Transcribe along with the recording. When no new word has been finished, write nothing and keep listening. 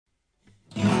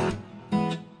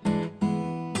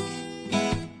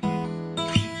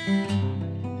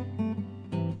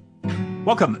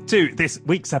Welcome to this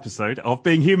week's episode of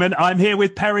Being Human. I'm here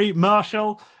with Perry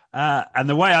Marshall, and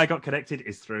the way I got connected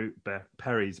is through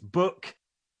Perry's book,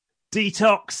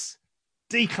 Detox,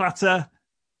 Declutter,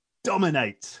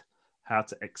 Dominate, How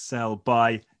to Excel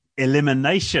by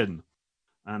Elimination.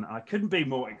 And I couldn't be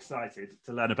more excited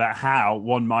to learn about how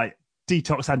one might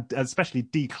detox and especially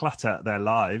declutter their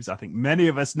lives. I think many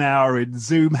of us now are in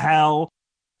Zoom hell.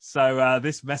 So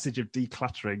this message of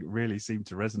decluttering really seemed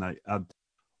to resonate.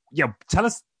 Tell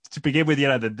us to begin with,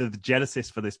 the genesis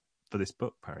for this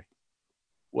book, Perry.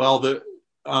 Well,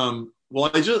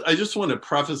 I just want to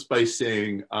preface by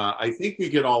saying I think we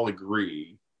could all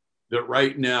agree that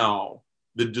right now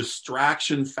the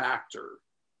distraction factor,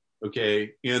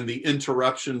 okay, and the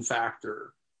interruption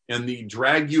factor, and the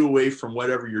drag you away from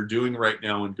whatever you're doing right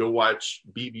now and go watch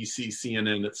BBC,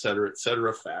 CNN, et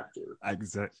cetera, factor.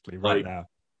 Exactly, right now.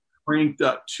 Cranked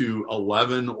up to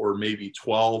 11 or maybe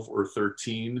 12 or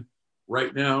 13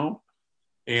 right now.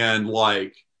 And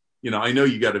I know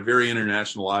you got a very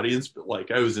international audience,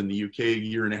 but I was in the UK a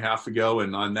year and a half ago,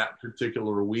 and on that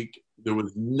particular week, there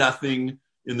was nothing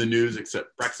in the news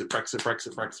except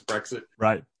Brexit.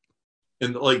 Right.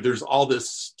 And there's all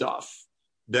this stuff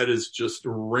that is just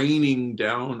raining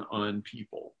down on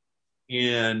people.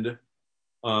 And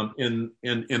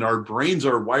our brains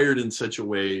are wired in such a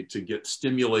way to get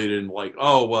stimulated and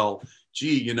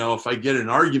if I get an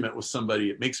argument with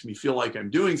somebody, it makes me feel like I'm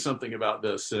doing something about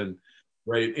this. And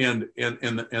right. And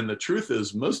the truth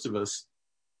is most of us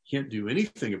can't do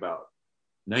anything about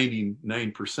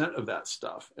 99% of that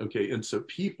stuff. Okay. And so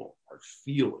people are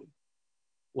feeling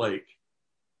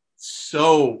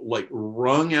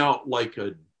wrung out like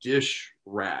a dish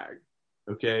rag.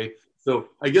 Okay. So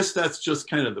I guess that's just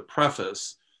kind of the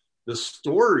preface. The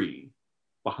story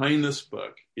behind this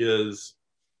book is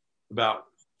about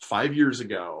 5 years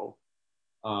ago.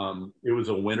 It was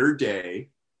a winter day,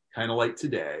 kind of like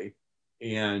today.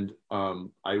 And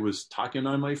I was talking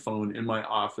on my phone in my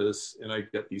office, and I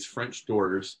got these French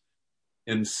doors.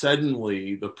 And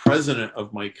suddenly the president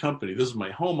of my company, this is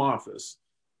my home office,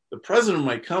 the president of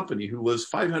my company, who lives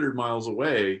 500 miles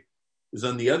away, is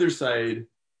on the other side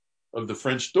of the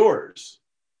French doors.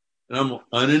 And I'm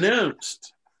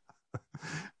unannounced.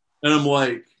 And I'm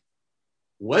like,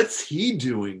 what's he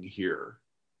doing here?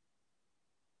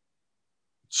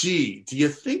 Gee, do you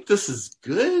think this is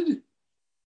good?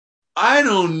 I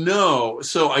don't know.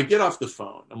 So I get off the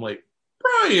phone. I'm like,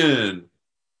 Brian,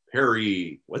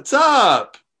 Perry, what's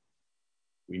up?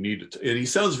 We need to, and he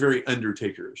sounds very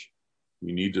Undertakerish.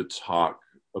 We need to talk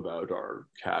about our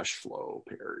cash flow,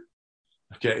 Perry.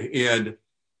 Okay. And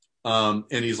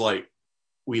he's like,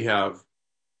 we have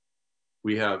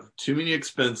too many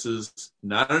expenses,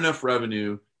 not enough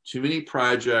revenue, too many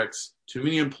projects, too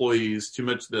many employees, too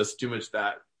much this, too much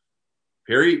that.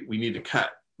 Perry, we need to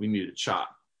cut. We need to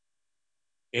chop.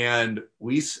 And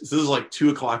this is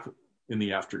 2:00 in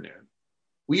the afternoon.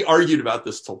 We argued about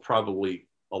this till probably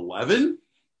 11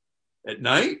 at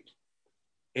night.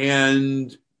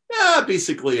 And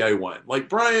basically I won.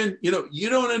 Brian, you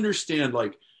don't understand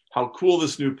how cool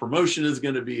this new promotion is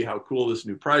going to be, how cool this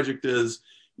new project is.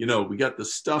 We got the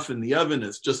stuff in the oven.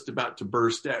 It's just about to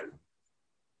burst out.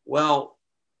 Well,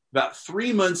 about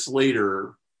 3 months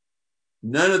later,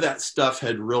 none of that stuff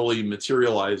had really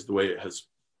materialized the way it has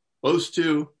supposed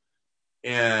to.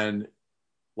 And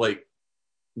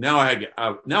now I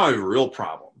have a real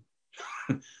problem.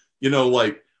 We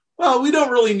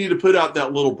don't really need to put out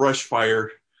that little brush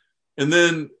fire. And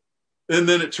then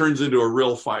it turns into a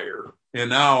real fire. And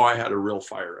now I had a real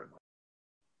fire in my life.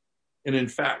 And in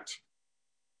fact,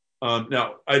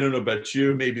 now I don't know about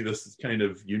you, maybe this is kind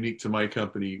of unique to my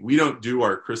company. We don't do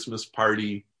our Christmas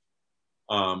party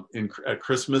at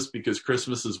Christmas because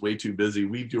Christmas is way too busy.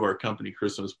 We do our company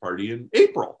Christmas party in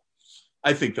April.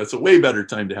 I think that's a way better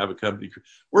time to have a company.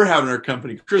 We're having our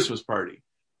company Christmas party.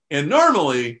 And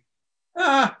normally,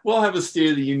 we'll have a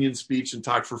State of the Union speech and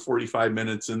talk for 45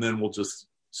 minutes, and then we'll just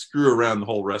screw around the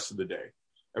whole rest of the day.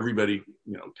 Everybody,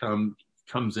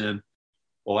 comes in.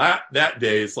 Well, that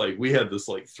day, it's we had this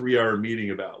 3-hour meeting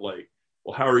about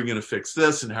how are we going to fix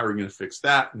this and how are we going to fix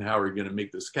that and how are we going to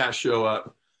make this cash show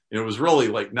up? And it was really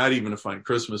not even a fun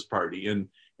Christmas party. And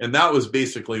that was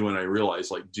basically when I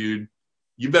realized dude,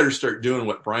 you better start doing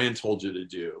what Brian told you to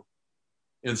do.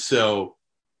 And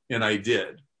I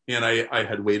did. And I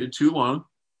had waited too long,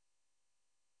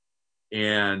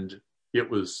 and it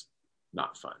was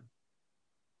not fun.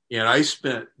 And I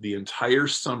spent the entire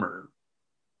summer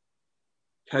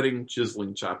cutting,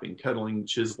 chiseling, chopping,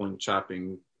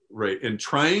 right? And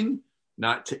trying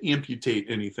not to amputate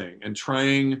anything, and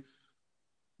trying,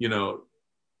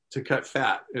 to cut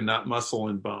fat and not muscle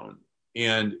and bone.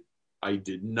 And I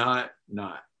did not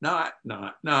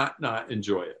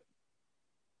enjoy it.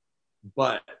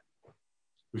 But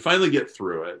we finally get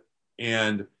through it.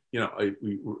 And,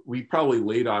 we probably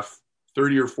laid off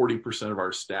 30 or 40% of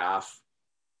our staff.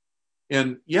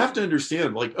 And you have to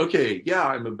understand, like, okay, yeah,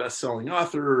 I'm a best-selling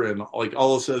author and like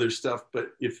all this other stuff. But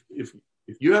if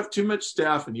you have too much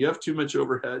staff and you have too much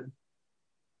overhead,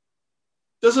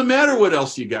 doesn't matter what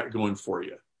else you got going for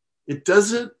you. It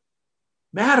doesn't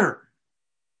matter,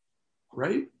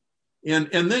 right? And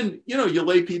then, you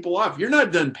lay people off. You're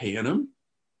not done paying them.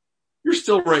 You're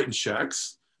still writing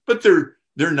checks, but they're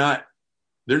not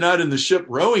in the ship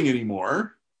rowing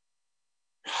anymore.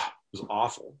 It was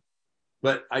awful.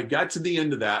 But I got to the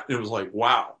end of that and it was like,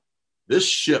 wow, this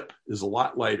ship is a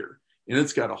lot lighter and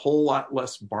it's got a whole lot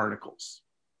less barnacles.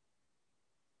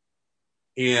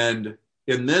 And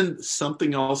then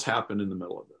something else happened in the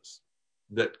middle of this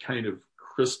that kind of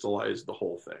crystallized the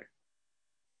whole thing.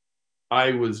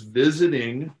 I was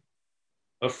visiting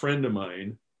a friend of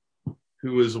mine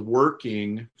who was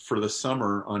working for the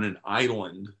summer on an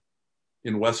island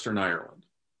in Western Ireland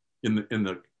in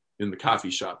the coffee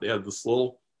shop. They had this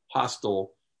little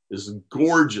hostel, this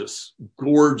gorgeous,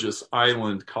 gorgeous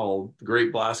island called the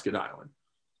Great Blasket Island.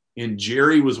 And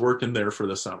Jerry was working there for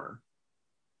the summer.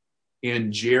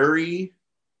 And Jerry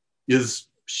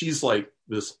she's like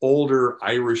this older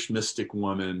Irish mystic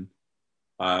woman.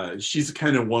 She's the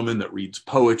kind of woman that reads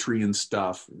poetry and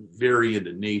stuff, very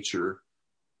into nature,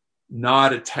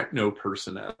 not a techno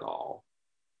person at all.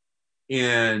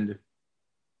 And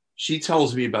she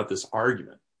tells me about this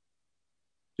argument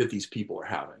that these people are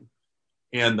having.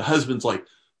 And the husband's like,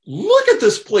 look at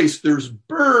this place. There's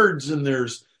birds and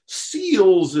there's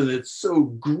seals and it's so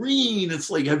green. It's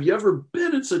like, have you ever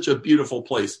been in such a beautiful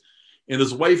place? And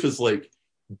his wife is like,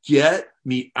 get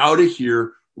me out of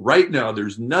here right now.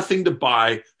 There's nothing to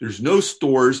buy. There's no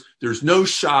stores. There's no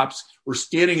shops. We're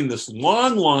standing in this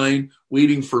long line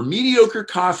waiting for mediocre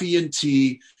coffee and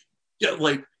tea. Yeah,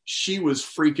 like she was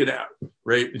freaking out,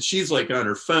 right? And she's like on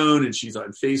her phone and she's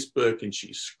on Facebook and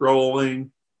she's scrolling.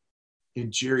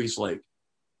 And Jerry's like,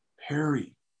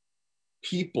 Perry,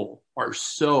 people are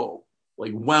so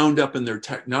like wound up in their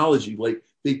technology. Like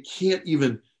they can't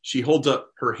even, she holds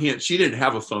up her hand. She didn't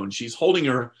have a phone. She's holding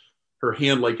her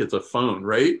hand like it's a phone,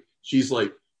 right? She's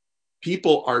like,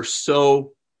 people are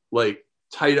so like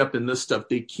tied up in this stuff.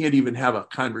 They can't even have a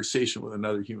conversation with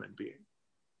another human being.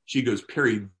 She goes,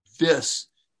 Perry, this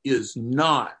is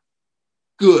not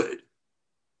good.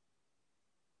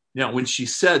 Now, when she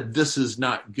said this is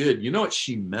not good, you know what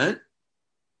she meant?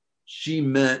 She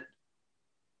meant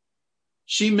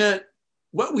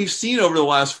what we've seen over the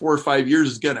last 4 or 5 years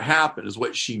is going to happen is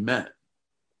what she meant.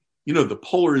 The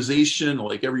polarization,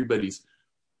 like everybody's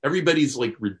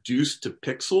like reduced to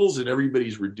pixels and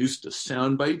everybody's reduced to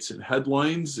sound bites and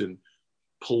headlines and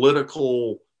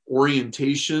political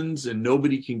orientations and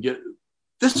nobody can get,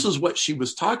 this is what she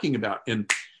was talking about. And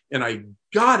I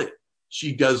got it.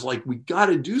 She goes like, we got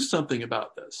to do something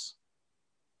about this.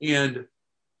 And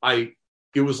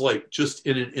it was like just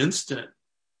in an instant,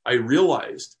 I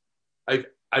realized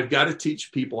I've got to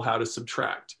teach people how to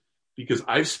subtract because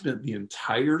I've spent the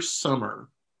entire summer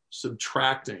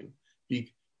subtracting.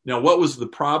 Now, what was the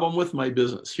problem with my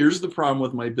business? Here's the problem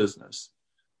with my business.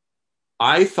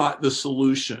 I thought the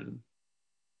solution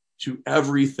to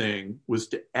everything was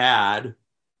to add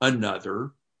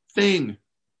another thing.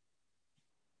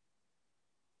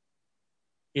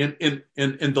 And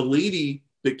the lady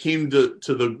that came to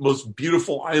the most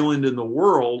beautiful island in the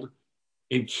world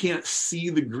and can't see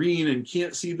the green and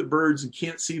can't see the birds and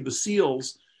can't see the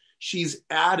seals, she's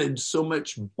added so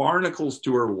much barnacles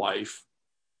to her life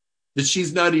that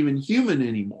she's not even human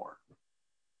anymore.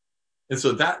 And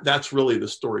so that's really the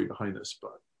story behind this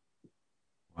book.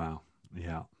 Wow.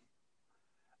 Yeah.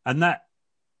 And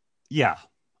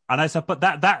I said, but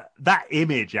that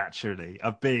image actually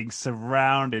of being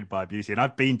surrounded by beauty, and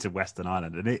I've been to Western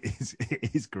Ireland, and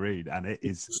it is green, and it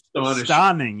is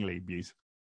stunningly beautiful.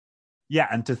 Yeah,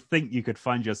 and to think you could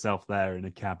find yourself there in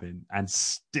a cabin and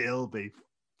still be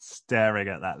staring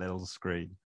at that little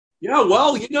screen. Yeah,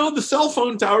 well, the cell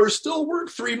phone towers still work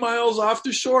 3 miles off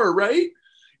the shore, right?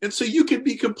 And so you can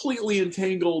be completely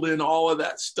entangled in all of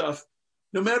that stuff,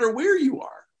 no matter where you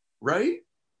are, right?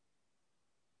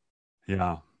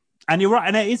 Yeah. And you're right,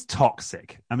 and it is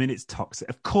toxic. I mean, it's toxic.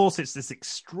 Of course, it's this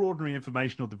extraordinary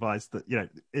informational device that,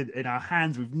 in our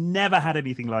hands, we've never had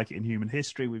anything like it in human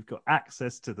history. We've got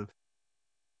access to the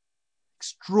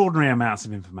extraordinary amounts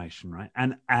of information, right?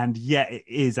 And yet it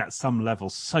is at some level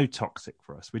so toxic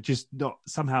for us. We're just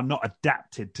somehow not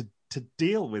adapted to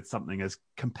deal with something as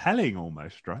compelling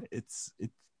almost, right? It's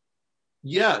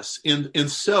Yes. And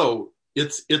so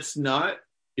it's not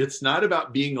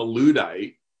about being a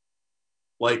Luddite.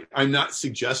 Like, I'm not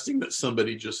suggesting that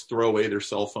somebody just throw away their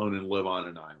cell phone and live on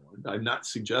an island. I'm not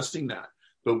suggesting that,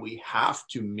 but we have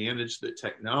to manage the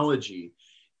technology,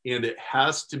 and it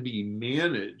has to be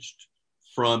managed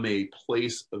from a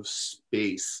place of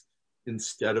space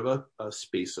instead of a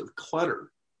space of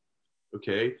clutter.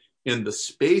 Okay. And the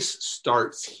space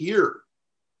starts here.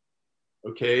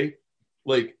 Okay.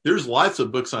 Like, there's lots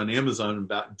of books on Amazon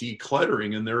about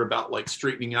decluttering, and they're about like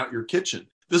straightening out your kitchen.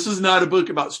 This is not a book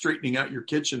about straightening out your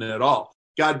kitchen at all.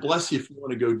 God bless you if you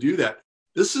want to go do that.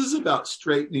 This is about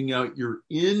straightening out your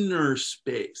inner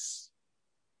space.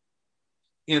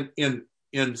 And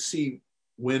see,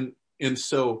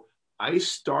 so I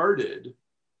started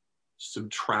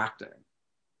subtracting,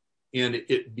 and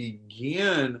it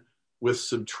began with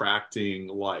subtracting,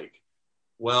 like,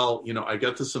 well, I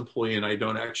got this employee and I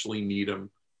don't actually need him.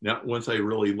 Now, once I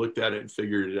really looked at it and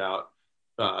figured it out,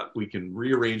 we can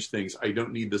rearrange things. I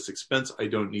don't need this expense. I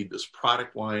don't need this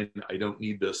product line. I don't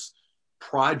need this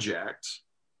project.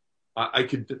 I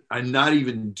could not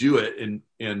even do it,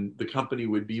 and the company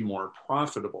would be more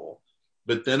profitable.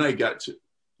 But then I got to,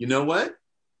 you know what?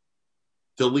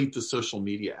 Delete the social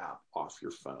media app off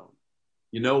your phone.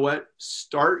 You know what?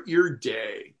 Start your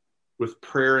day with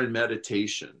prayer and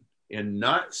meditation, and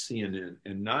not CNN,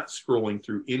 and not scrolling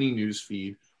through any news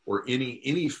feed or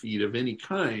any feed of any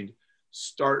kind.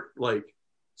 Start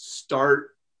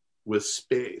with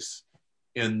space.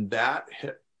 And that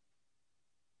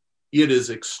it is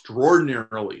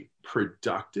extraordinarily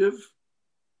productive,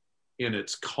 and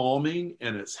it's calming,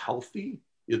 and it's healthy.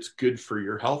 It's good for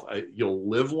your health. You'll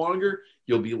live longer.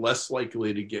 You'll be less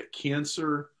likely to get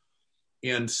cancer.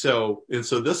 And so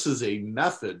this is a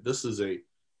method. This is a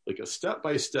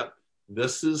step-by-step.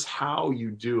 This is how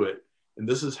you do it. And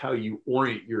this is how you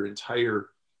orient your entire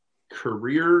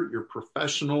career, your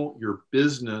professional, your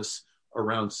business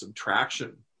around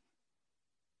subtraction.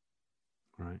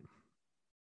 Right.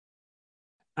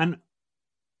 And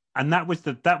that was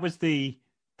the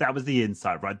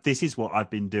insight, right? This is what I've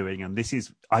been doing, and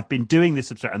I've been doing this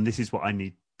subtract, and this is what I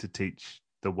need to teach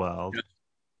the world. Yes.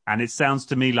 And it sounds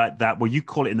to me like that. Well, you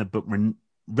call it in the book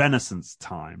Renaissance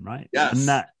time, right? Yes.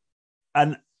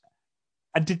 And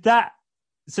did that.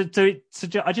 So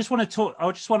I just want to talk. I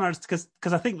just want to,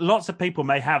 because I think lots of people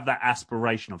may have that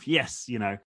aspiration of, yes,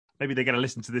 maybe they're going to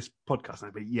listen to this podcast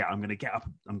and be, yeah, I'm going to get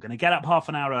up half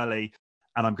an hour early,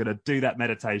 and I'm going to do that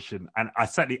meditation. And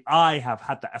I have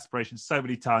had that aspiration so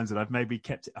many times, and I've maybe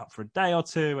kept it up for a day or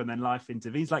two, and then life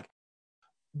intervenes. Like,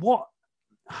 what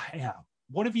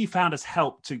have you found has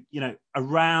helped to,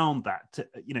 around that,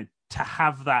 to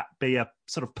have that be a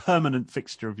sort of permanent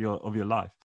fixture of your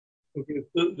life? Okay.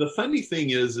 The funny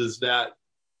thing is that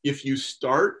if you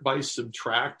start by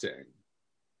subtracting,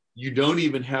 you don't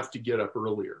even have to get up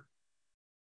earlier.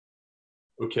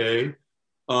 Okay.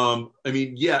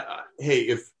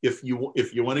 Hey, if you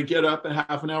want to get up a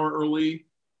half an hour early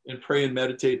and pray and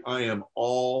meditate, I am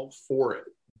all for it.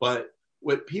 But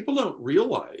what people don't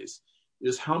realize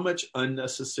is how much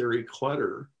unnecessary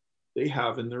clutter they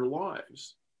have in their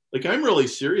lives. Like, I'm really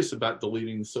serious about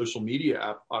deleting the social media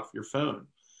app off your phone.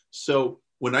 So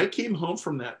when I came home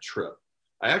from that trip,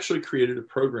 I actually created a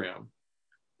program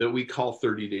that we call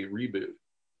 30-Day Reboot.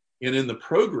 And in the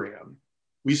program,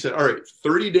 we said, all right,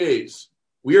 30 days,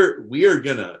 we are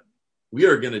gonna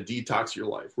detox your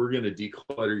life. We're gonna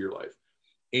declutter your life.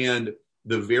 And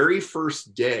the very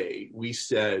first day, we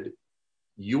said,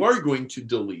 you are going to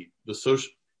delete the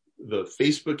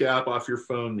Facebook app off your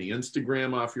phone, the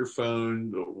Instagram off your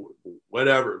phone,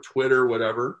 whatever, Twitter,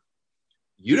 whatever.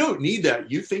 You don't need that.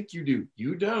 You think you do.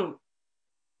 You don't.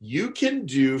 You can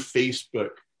do Facebook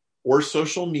or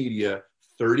social media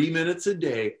 30 minutes a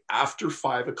day after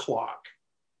 5:00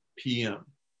 p.m.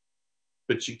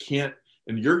 But you can't,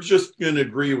 and you're just going to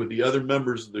agree with the other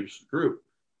members of this group.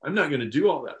 I'm not going to do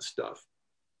all that stuff.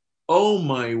 Oh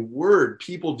my word.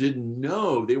 People didn't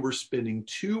know they were spending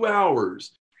 2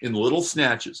 hours in little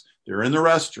snatches. They're in the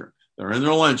restroom. They're in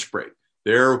their lunch break.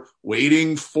 They're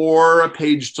waiting for a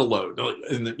page to load,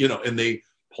 and they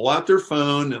pull out their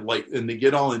phone and they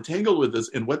get all entangled with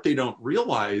this. And what they don't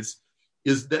realize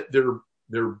is that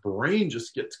their brain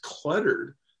just gets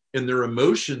cluttered, and their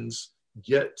emotions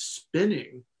get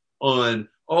spinning on,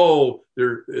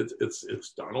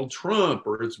 it's Donald Trump,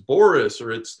 or it's Boris, or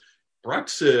it's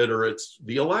Brexit, or it's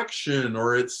the election,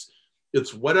 or it's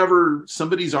whatever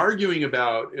somebody's arguing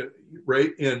about,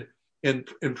 right? And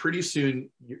pretty soon,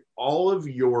 all of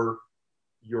your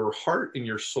heart and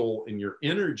your soul and your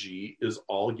energy is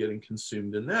all getting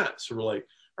consumed in that. So we're like,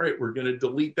 all right, we're going to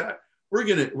delete that. We're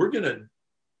going to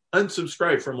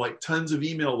unsubscribe from like tons of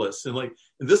email lists. And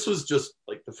this was just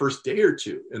like the first day or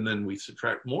two. And then we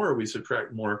subtract more.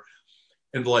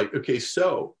 And like, okay,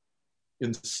 so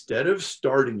instead of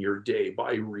starting your day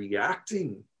by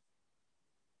reacting,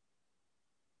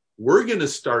 we're going to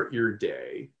start your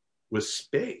day with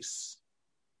space.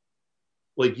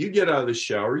 Like you get out of the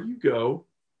shower, you go,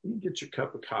 you get your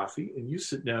cup of coffee, and you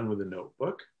sit down with a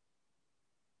notebook.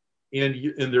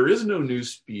 And there is no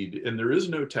news feed, and there is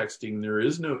no texting, there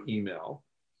is no email.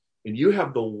 And you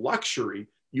have the luxury,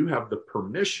 you have the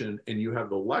permission, and you have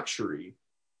the luxury.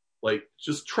 Like,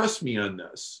 just trust me on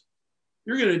this.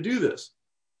 You're going to do this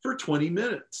for 20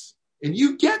 minutes. And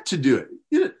you get to do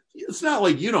it. It's not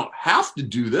like you don't have to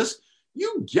do this.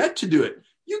 You get to do it.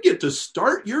 You get to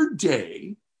start your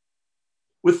day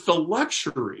with the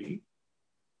luxury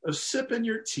of sipping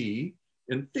your tea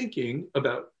and thinking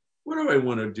about, what do I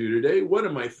want to do today? What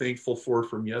am I thankful for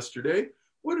from yesterday?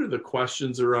 What are the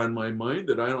questions that are on my mind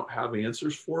that I don't have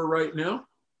answers for right now?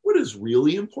 What is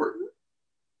really important?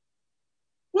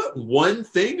 What one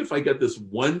thing, if I get this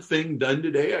one thing done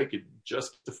today, I could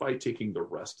justify taking the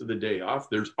rest of the day off?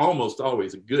 There's almost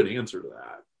always a good answer to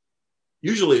that.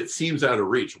 Usually it seems out of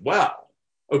reach. Well,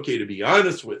 okay, to be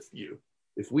honest with you,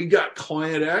 if we got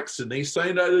client X and they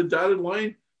signed out of the dotted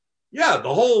line, yeah,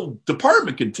 the whole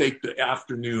department can take the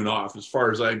afternoon off as far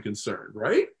as I'm concerned,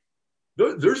 right?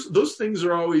 Those things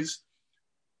are always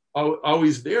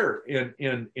there. And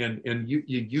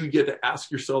you get to ask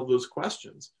yourself those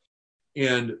questions.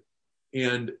 And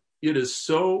it is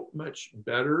so much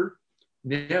better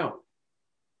now.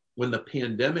 When the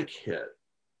pandemic hit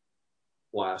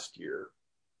last year,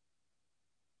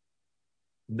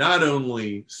 not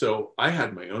only, so I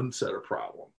had my own set of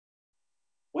problems.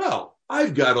 Well,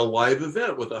 I've got a live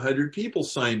event with 100 people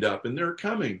signed up and they're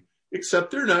coming,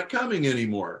 except they're not coming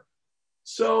anymore.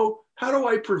 So how do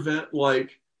I prevent I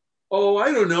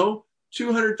don't know,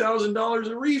 $200,000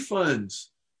 of refunds?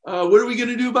 What are we going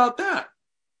to do about that?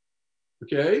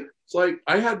 Okay. It's like,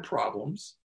 I had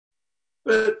problems,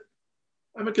 but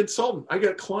I'm a consultant. I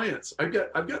got clients. I've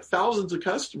got thousands of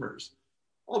customers.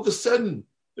 All of a sudden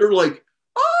they're like,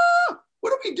 what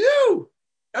do we do?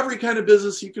 Every kind of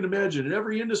business you can imagine, in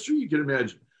every industry you can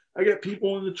imagine. I got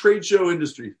people in the trade show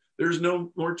industry. There's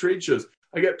no more trade shows.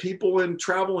 I got people in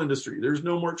travel industry. There's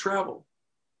no more travel.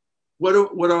 What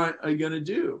am I going to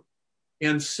do?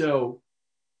 And so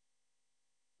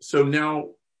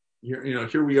now,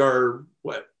 here we are,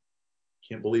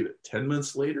 can't believe it, 10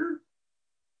 months later?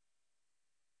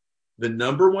 The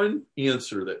number one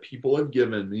answer that people have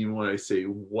given me when I say,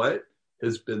 what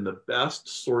has been the best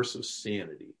source of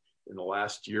sanity in the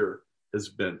last year,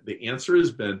 the answer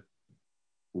has been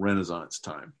Renaissance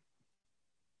time.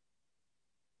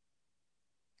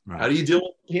 Right. How do you deal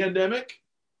with the pandemic?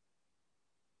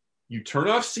 You turn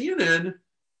off CNN,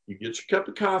 you get your cup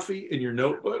of coffee and your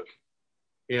notebook,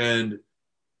 and,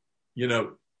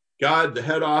 God, the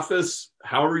head office,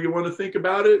 however you want to think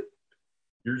about it,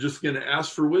 you're just going to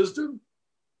ask for wisdom,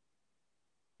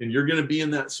 and you're going to be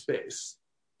in that space.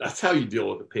 That's how you deal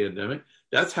with a pandemic.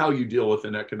 That's how you deal with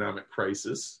an economic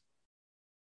crisis.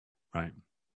 Right.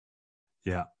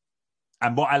 Yeah.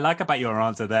 And what I like about your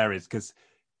answer there is because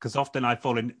often I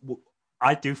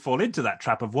do fall into that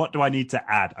trap of, what do I need to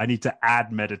add? I need to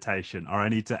add meditation, or I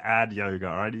need to add yoga,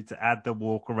 or I need to add the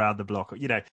walk around the block,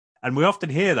 and we often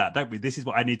hear that, don't we? This is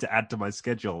what I need to add to my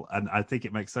schedule. And I think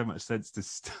it makes so much sense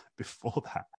before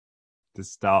that to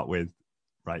start with,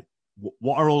 right?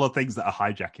 What are all the things that are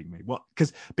hijacking me?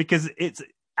 Because it's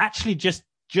actually just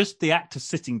the act of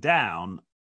sitting down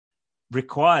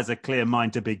requires a clear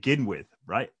mind to begin with,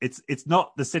 right? It's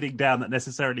not the sitting down that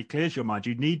necessarily clears your mind.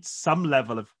 You need some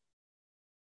level of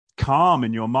calm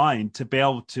in your mind to be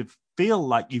able to feel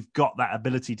like you've got that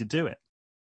ability to do it.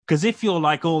 Because if you're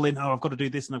like all in, I've got to do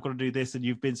this and I've got to do this, and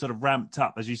you've been sort of ramped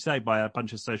up, as you say, by a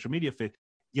bunch of social media feed,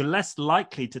 you're less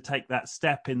likely to take that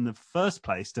step in the first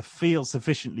place to feel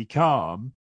sufficiently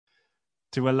calm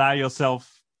to allow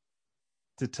yourself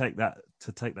to take that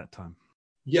time.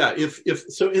 Yeah. If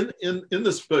so, in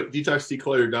this book, Detox,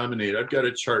 Declutter, Dominate, I've got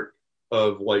a chart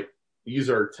of these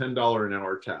are $10 an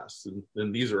hour tasks, and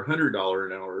then these are $100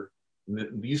 an hour,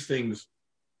 and these things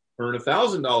earn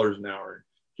 $1,000 an hour.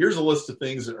 Here's a list of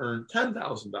things that earn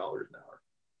 $10,000 an hour.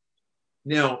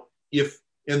 Now,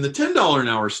 and the $10 an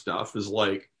hour stuff is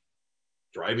like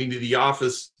driving to the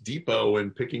Office Depot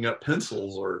and picking up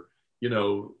pencils, or,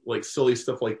 like silly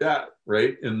stuff like that,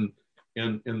 right? And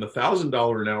the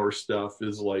 $1,000 an hour stuff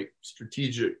is like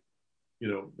strategic,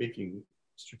 making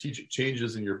strategic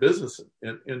changes in your business.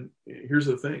 And here's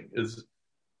the thing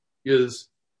is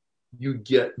you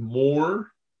get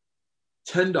more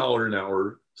 $10 an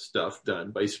hour stuff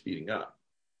done by speeding up.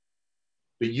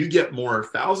 But you get more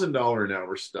 $1,000 an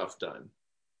hour stuff done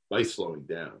by slowing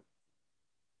down.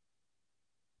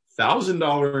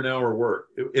 $1,000 an hour work,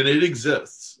 and it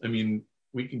exists. I mean,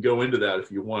 we can go into that if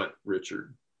you want,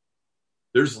 Richard.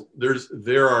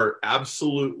 There are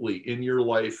absolutely in your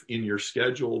life, in your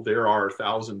schedule, there are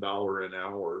 $1,000 an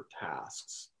hour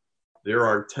tasks. There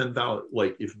are 10,000.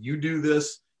 Like if you do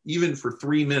this, even for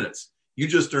 3 minutes, you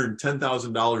just earned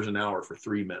 $10,000 an hour for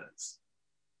 3 minutes.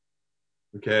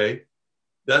 Okay,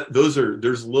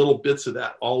 there's little bits of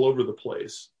that all over the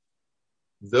place.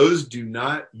 You do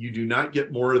not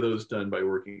get more of those done by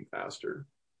working faster.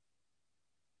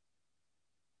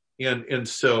 And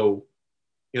so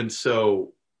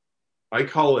I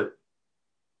call it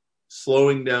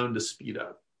slowing down to speed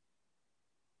up.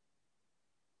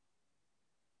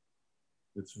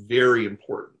 It's very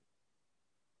important.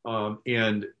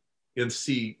 And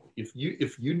see,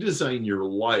 if you design your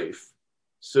life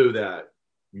so that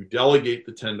you delegate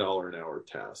the $10 an hour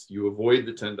tasks, you avoid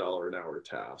the $10 an hour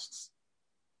tasks,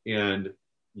 and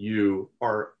you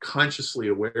are consciously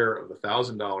aware of the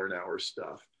 $1,000 an hour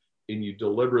stuff, and you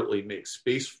deliberately make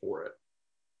space for it,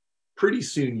 pretty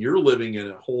soon you're living in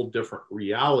a whole different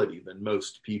reality than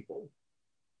most people.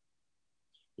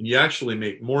 And you actually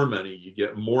make more money, you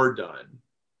get more done,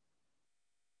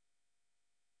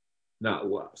 not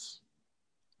less.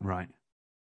 Right.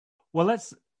 Well,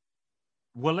 let's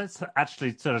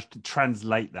actually sort of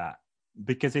translate that,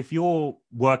 because if you're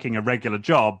working a regular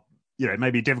job, it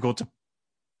may be difficult to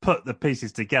put the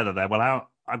pieces together there. Well, how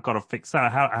I've got to fix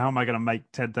that. How am I going to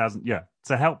make 10,000? Yeah.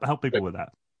 So help people with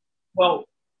that. Well,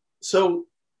 so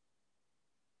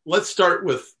let's start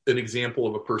with an example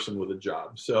of a person with a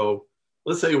job. So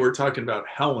let's say we're talking about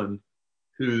Helen,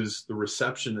 who's the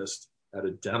receptionist at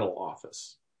a dental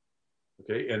office.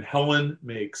 Okay. And Helen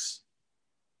makes,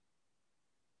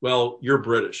 well, you're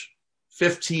British,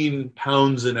 15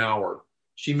 pounds an hour.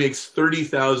 She makes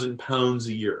 30,000 pounds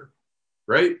a year,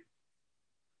 right?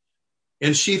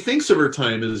 And she thinks of her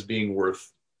time as being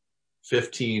worth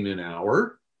 15 an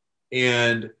hour.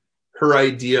 And her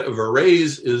idea of a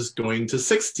raise is going to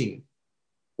 16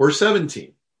 or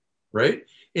 17, right?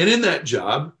 And in that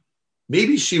job,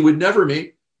 maybe she would never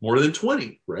make more than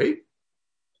 20, right?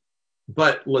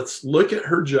 But let's look at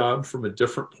her job from a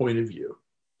different point of view.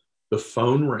 The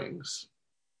phone rings.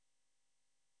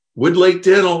 Woodlake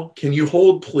Dental, can you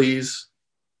hold, please?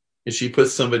 And she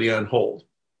puts somebody on hold.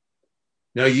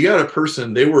 Now you got a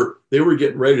person, they were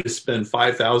getting ready to spend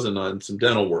 $5,000 on some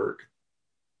dental work.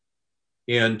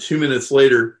 And 2 minutes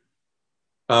later,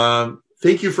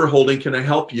 thank you for holding. Can I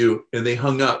help you? And they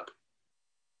hung up.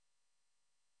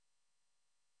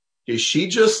 Okay, she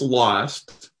just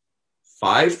lost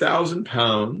 5,000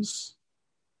 pounds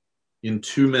in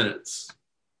 2 minutes.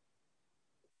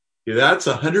 Okay, that's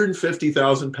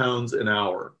 150,000 pounds an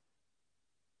hour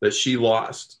that she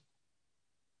lost.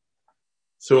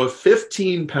 So a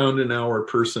 15 pound an hour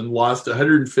person lost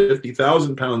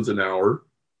 150,000 pounds an hour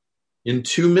in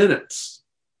 2 minutes.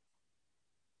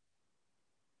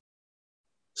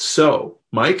 So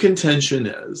my contention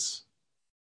is,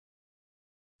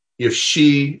 if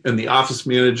she and the office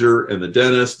manager and the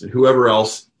dentist and whoever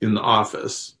else in the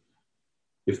office,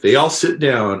 if they all sit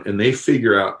down and they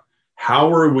figure out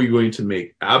how are we going to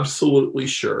make absolutely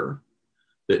sure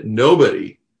that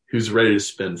nobody who's ready to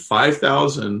spend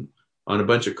 $5,000 on a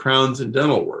bunch of crowns and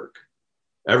dental work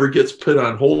ever gets put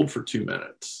on hold for 2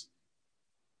 minutes.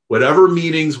 Whatever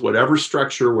meetings, whatever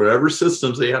structure, whatever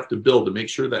systems they have to build to make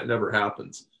sure that never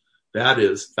happens, that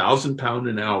is 1,000 pound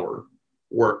an hour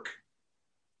work.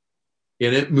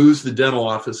 And it moves the dental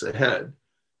office ahead,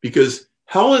 because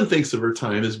Helen thinks of her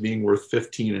time as being worth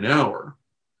 15 an hour.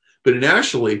 But in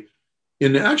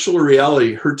actual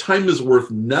reality, her time is worth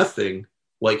nothing,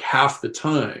 like half the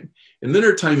time. And then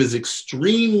her time is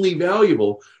extremely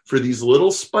valuable for these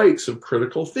little spikes of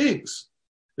critical things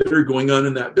that are going on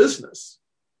in that business.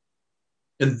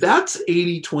 And that's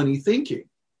 80-20 thinking.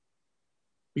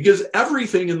 Because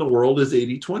everything in the world is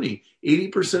 80-20.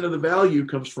 80% of the value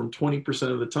comes from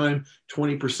 20% of the time,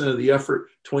 20% of the effort,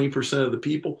 20% of the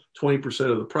people,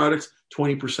 20% of the products,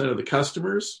 20% of the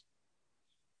customers.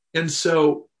 And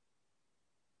so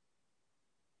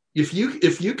if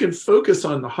you can focus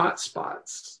on the hot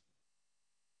spots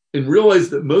and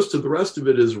realize that most of the rest of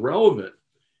it is relevant,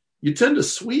 you tend to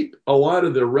sweep a lot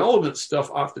of the relevant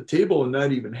stuff off the table and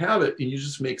not even have it, and you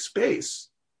just make space.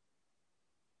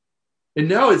 And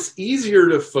now it's easier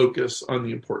to focus on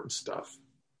the important stuff.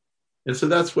 And so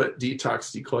that's what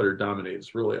Detox, Declutter, Dominate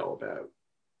is really all about.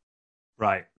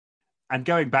 Right. And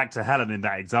going back to Helen in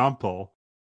that example,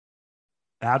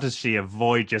 how does she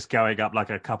avoid just going up like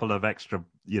a couple of extra,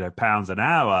 pounds an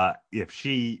hour if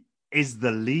she is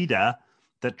the leader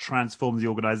that transforms the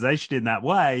organization in that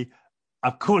way?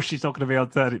 Of course, she's not going to be on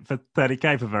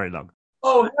 30K for very long.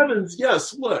 Oh heavens,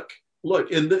 yes. Look,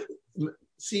 and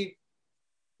see,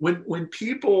 when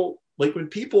people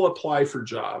apply for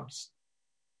jobs,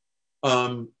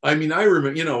 I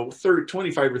remember,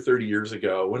 25 or 30 years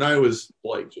ago when I was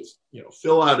just,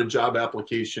 fill out a job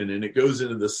application and it goes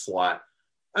into this slot.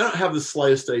 I don't have the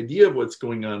slightest idea of what's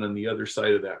going on the other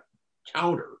side of that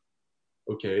counter,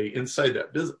 okay, inside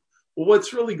that business. Well,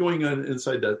 what's really going on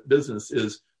inside that business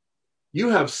is you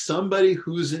have somebody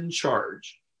who's in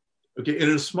charge, okay? And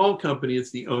in a small company,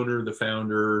 it's the owner, the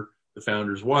founder, the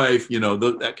founder's wife,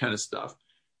 that kind of stuff.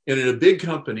 And in a big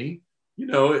company,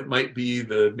 it might be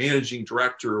the managing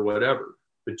director or whatever,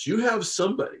 but you have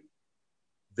somebody,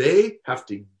 they have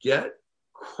to get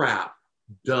crap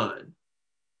done.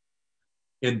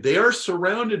 And they are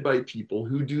surrounded by people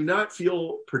who do not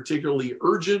feel particularly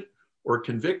urgent or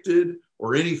convicted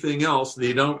or anything else.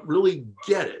 They don't really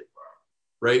get it,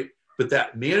 right? But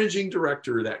that managing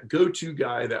director, that go-to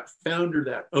guy, that founder,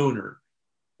 that owner,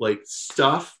 the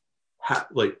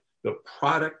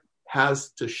product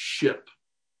has to ship,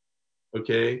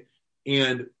 okay?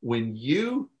 And when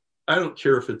I don't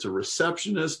care if it's a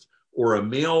receptionist or a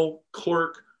mail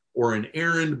clerk or an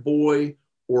errand boy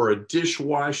or a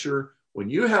dishwasher, when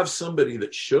you have somebody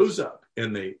that shows up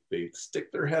and they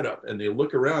stick their head up and they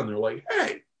look around, they're like,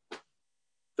 hey,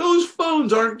 those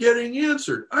phones aren't getting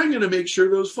answered. I'm going to make sure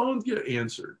those phones get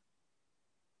answered.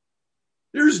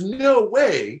 There's no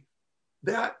way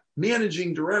that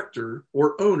managing director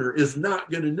or owner is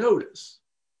not going to notice.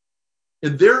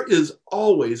 And there is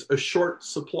always a short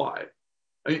supply.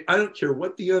 I don't care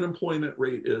what the unemployment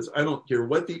rate is. I don't care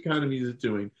what the economy is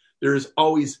doing. There is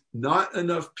always not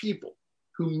enough people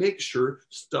who make sure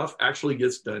stuff actually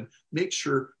gets done, make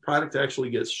sure product actually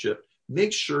gets shipped,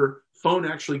 make sure phone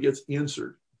actually gets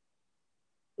answered.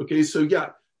 Okay, so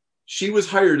yeah, she was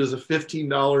hired as a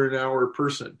 $15 an hour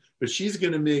person, but she's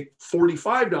going to make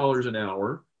 $45 an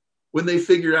hour when they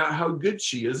figure out how good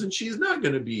she is, and she's not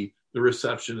going to be the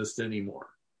receptionist anymore.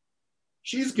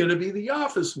 She's going to be the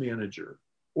office manager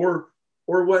or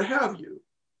what have you.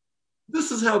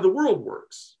 This is how the world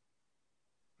works.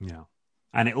 Yeah.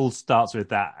 And it all starts with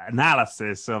that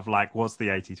analysis of what's the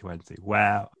 80-20?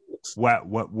 Where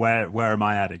am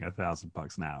I adding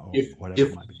 $1,000 now? Or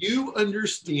if you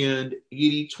understand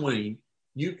 80-20,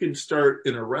 you can start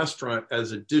in a restaurant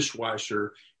as a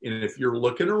dishwasher. And if you're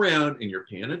looking around and you're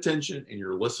paying attention and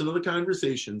you're listening to the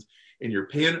conversations and you're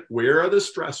paying, where are the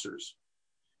stressors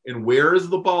and where is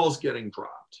the balls getting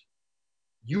dropped?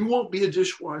 You won't be a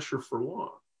dishwasher for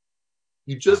long.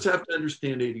 You just have to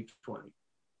understand 80-20.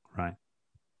 Right.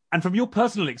 And from your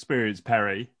personal experience,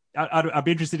 Perry, I'd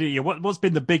be interested in you. What's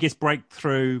been the biggest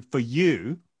breakthrough for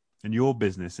you and your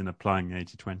business in applying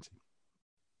 80-20?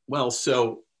 Well,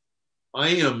 so I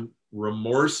am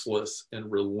remorseless and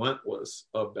relentless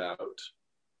about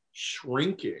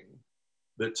shrinking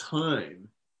the time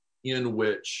in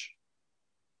which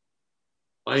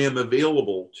I am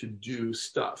available to do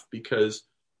stuff, because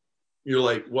you're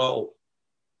like, well,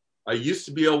 I used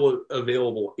to be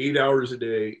available 8 hours a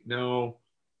day. Now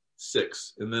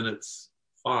 6, and then it's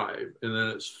 5, and then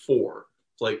it's 4.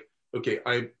 It's like, okay,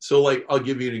 I'll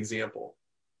give you an example.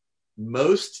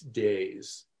 Most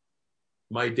days,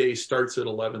 my day starts at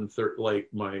 11:30,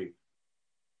 my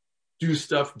do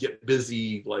stuff, get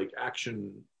busy,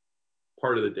 action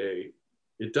part of the day.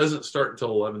 It doesn't start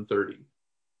until 11:30.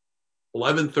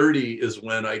 11:30 is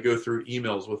when I go through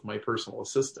emails with my personal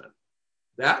assistant.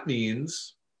 That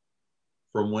means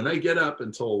from when I get up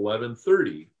until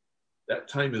 11:30, that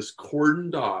time is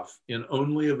cordoned off and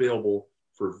only available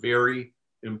for very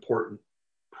important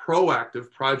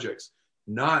proactive projects,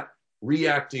 not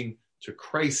reacting to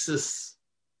crisis.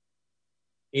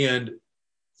 And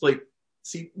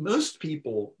it's most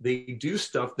people, they do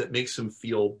stuff that makes them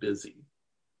feel busy,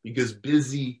 because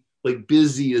busy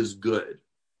is good.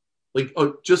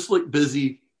 Just look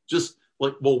busy,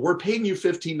 well, we're paying you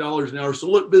 $15 an hour, so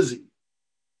look busy.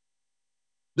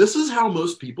 This is how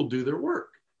most people do their work.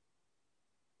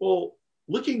 Well,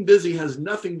 looking busy has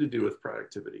nothing to do with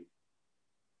productivity.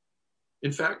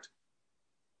 In fact,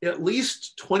 at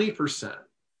least 20%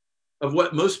 of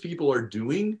what most people are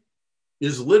doing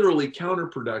is literally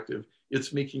counterproductive.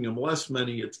 It's making them less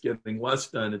money. It's getting less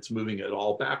done. It's moving it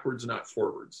all backwards, not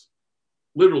forwards.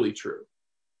 Literally true.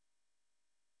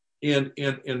 And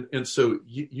so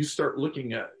you start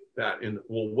looking at that and,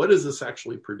 well, what does this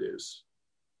actually produce?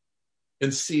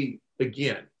 And see,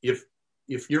 again, if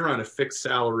if you're on a fixed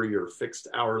salary or fixed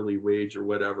hourly wage or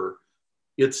whatever,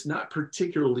 it's not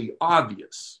particularly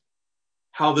obvious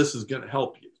how this is going to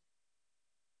help you.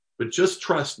 But just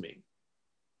trust me,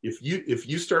 if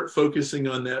you start focusing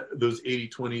on those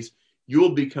 80/20s,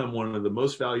 you'll become one of the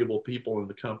most valuable people in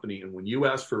the company. And when you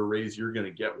ask for a raise, you're going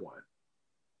to get one.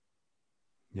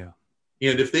 Yeah.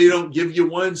 And if they don't give you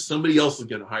one, somebody else is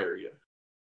going to hire you.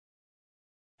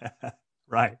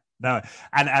 Right. No,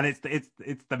 and it's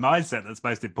the mindset that's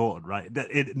most important, right?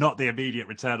 Not the immediate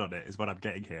return on it is what I'm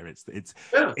getting here. It's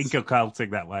Yes.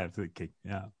 inculcating that way of thinking.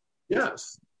 Yeah.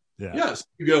 Yes. Yeah. Yes.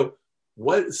 You go,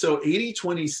 what? So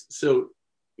 80/20. So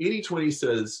 80/20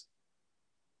 says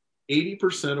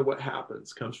 80% of what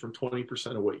happens comes from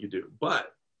 20% of what you do.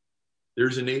 But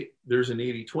there's an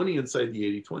 80/20 inside the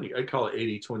 80/20. I call it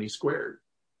 80/20 squared.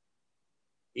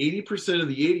 80% of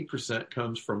the 80%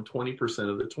 comes from 20%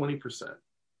 of the 20%.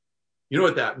 You know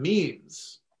what that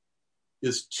means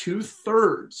is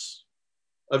 2/3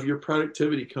 of your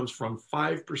productivity comes from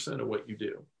 5% of what you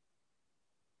do.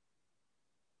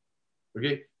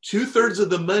 Okay. 2/3 of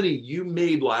the money you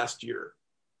made last year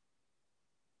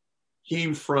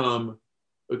came from,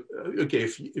 okay,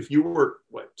 if you work,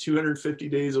 250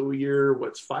 days a year,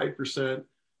 what's 5%?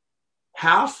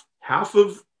 Half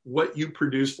of what you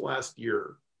produced last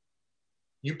year,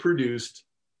 you produced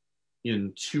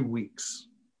in 2 weeks.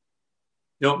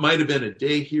 It might have been a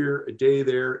day here, a day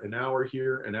there, an hour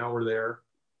here, an hour there.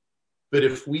 But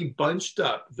if we bunched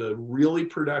up the really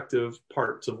productive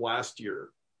parts of last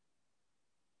year,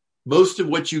 most of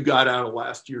what you got out of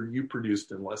last year, you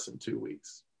produced in less than 2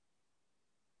 weeks.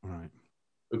 Right.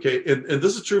 Okay. And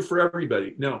this is true for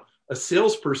everybody. Now, a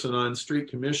salesperson on straight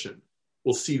commission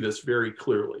will see this very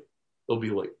clearly. They'll be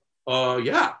like,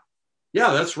 yeah,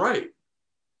 that's right.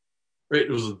 Right. It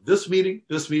was this meeting,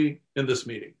 and this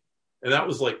meeting. And that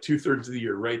was like 2/3 of the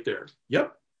year right there.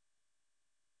 Yep.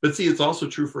 But see, it's also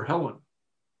true for Helen.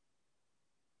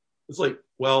 It's like,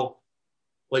 well,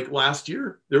 like last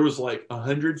year, there was like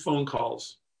 100 phone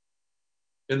calls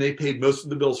and they paid most of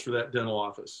the bills for that dental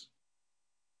office.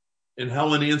 And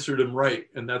Helen answered them right.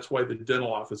 And that's why the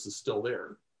dental office is still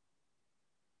there.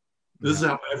 This is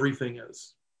how everything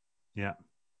is. Yeah.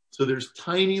 So there's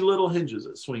tiny little hinges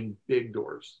that swing big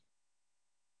doors.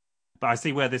 But I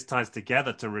see where this ties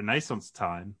together to Renaissance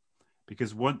time,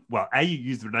 because you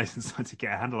use Renaissance time to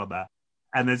get a handle on that.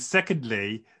 And then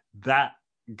secondly, that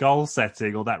goal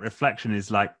setting or that reflection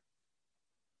is like,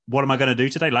 what am I going to do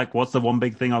today? Like, what's the one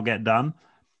big thing I'll get done?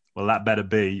 Well, that better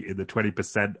be in the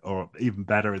 20% or even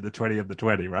better in the 20 of the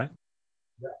 20, right?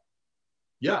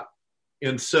 Yeah.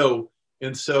 And so,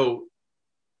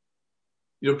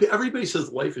 everybody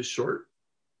says life is short.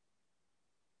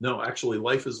 No, actually,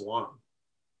 life is long.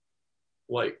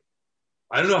 Like,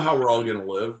 I don't know how we're all going to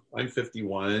live. I'm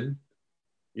 51.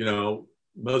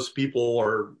 Most people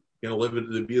are going to live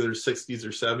to be their 60s or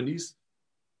 70s.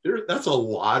 That's a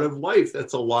lot of life.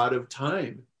 That's a lot of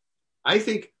time. I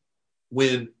think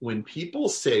when people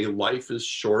say life is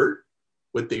short,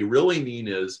 what they really mean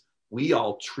is we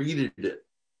all treated it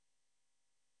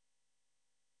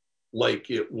like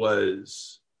it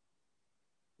was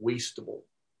wastable.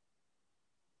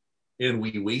 And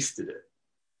we wasted it.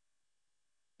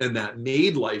 And that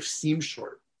made life seem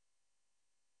short.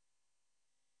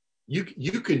 You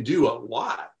can do a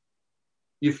lot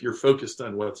if you're focused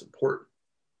on what's important.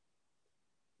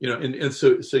 And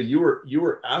so you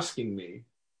were asking me,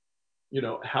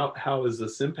 how has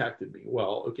this impacted me?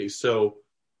 Well, okay, so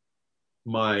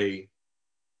my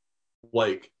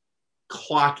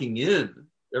clocking in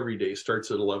every day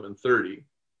starts at 11:30,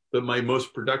 but my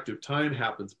most productive time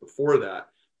happens before that.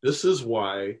 This is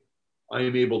why I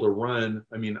am able to run.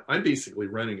 I mean, I'm basically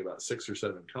running about 6 or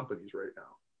 7 companies right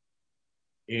now.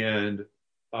 And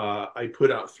I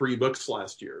put out 3 books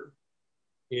last year.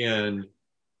 And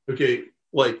okay,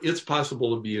 it's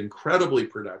possible to be incredibly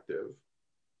productive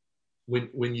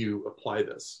when you apply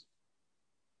this.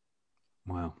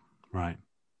 Wow. Right.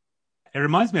 It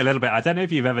reminds me a little bit. I don't know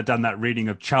if you've ever done that reading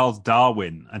of Charles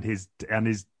Darwin and his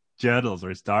journals or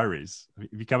his diaries. Have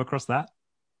you come across that?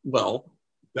 Well,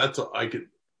 I could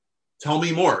tell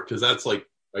me more, because that's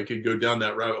I could go down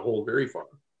that rabbit hole very far.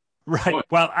 Right.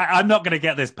 Well, I'm not going to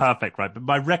get this perfect, right? But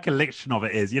my recollection of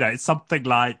it is, it's something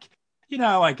like,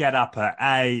 I get up at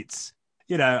 8,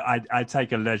 I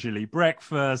take a leisurely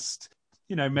breakfast,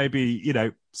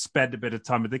 maybe, spend a bit of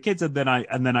time with the kids, and then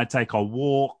I take a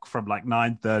walk from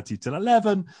 9:30 till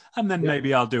 11, and then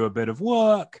maybe I'll do a bit of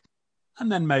work, and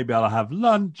then maybe I'll have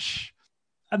lunch,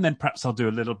 and then perhaps I'll do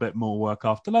a little bit more work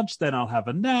after lunch, then I'll have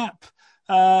a nap,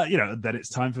 and then it's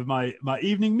time for my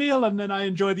evening meal, and then I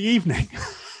enjoy the evening.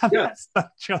 Yeah. That's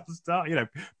not Charles Darwin,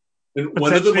 And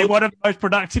potentially one of the most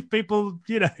productive people,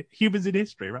 humans in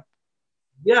history, right?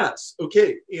 yes.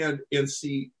 Okay. And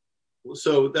see,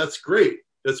 so that's great.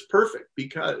 That's perfect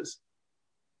because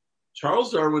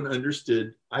Charles Darwin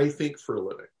understood, I think for a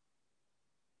living.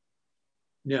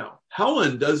 Now,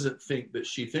 Helen doesn't think that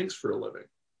she thinks for a living.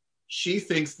 She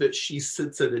thinks that she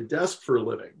sits at a desk for a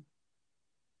living.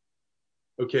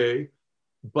 Okay.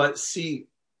 But see,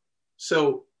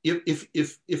 so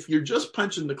if you're just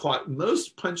punching the clock,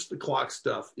 most punch the clock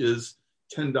stuff is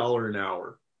 $10 an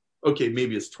hour. Okay,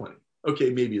 maybe it's 20. Okay,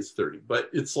 maybe it's 30. But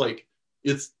it's like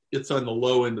it's on the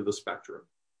low end of the spectrum.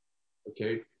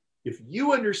 Okay. If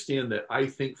you understand that I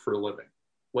think for a living,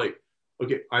 like,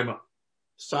 okay, I'm a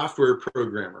software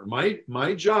programmer.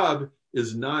 My job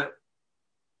is not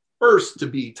first to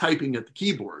be typing at the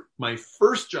keyboard. My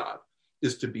first job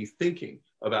is to be thinking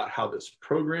about how this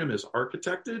program is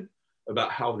architected,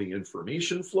 about how the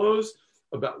information flows,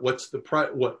 about what does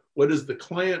the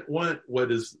client want, what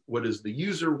does the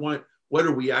user want, what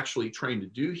are we actually trying to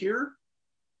do here?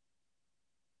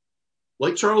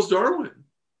 Like Charles Darwin.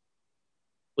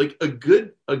 Like a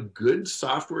good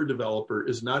software developer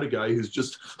is not a guy who's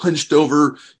just hunched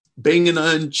over, banging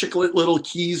on chiclet little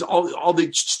keys, all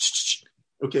the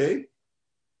okay.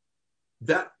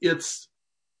 That it's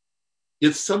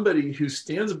somebody who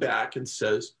stands back and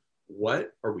says,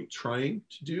 what are we trying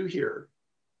to do here?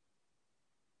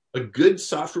 A good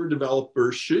software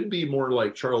developer should be more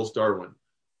like Charles Darwin.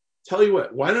 Tell you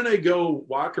what, why don't I go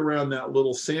walk around that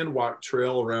little sand walk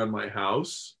trail around my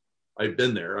house? I've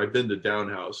been there. I've been to Down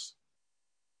House.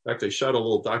 In fact, I shot a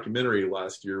little documentary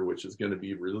last year, which is going to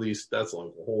be released. That's like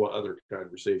a whole other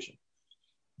conversation.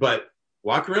 But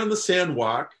walk around the sand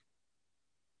walk.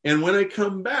 And when I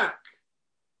come back,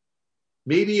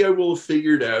 maybe I will have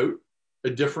figured out a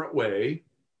different way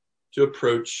to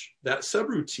approach that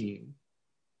subroutine.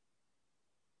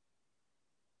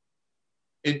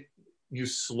 And you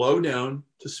slow down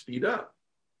to speed up.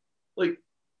 Like,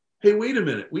 hey, wait a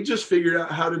minute. We just figured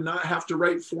out how to not have to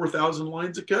write 4,000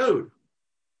 lines of code.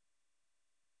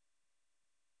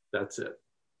 That's it.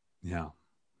 Yeah.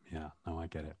 No, I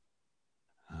get it.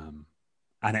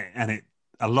 And it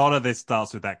a lot of this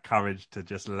starts with that courage to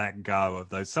just let go of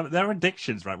those. There are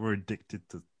addictions, right? We're addicted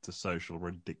to social. We're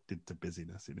addicted to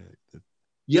busyness.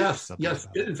 Yes.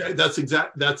 In fact,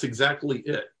 that's exactly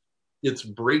it. It's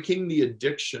breaking the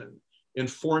addiction and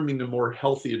forming a more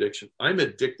healthy addiction. I'm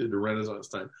addicted to Renaissance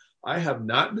time. I have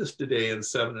not missed a day in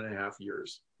 7.5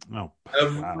 years. Oh,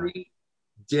 every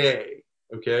day.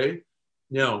 Okay.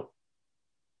 Now,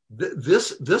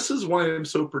 this is why I'm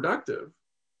so productive.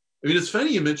 I mean, it's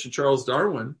funny you mentioned Charles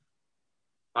Darwin.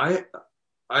 I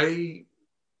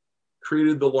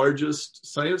created the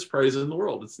largest science prize in the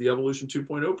world. It's the Evolution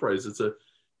 2.0 prize. It's a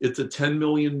 $10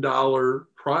 million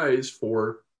prize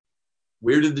for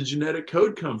where did the genetic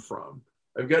code come from?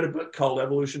 I've got a book called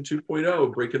Evolution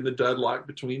 2.0, Breaking the Deadlock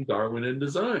Between Darwin and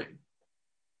Design.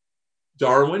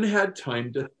 Darwin had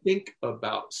time to think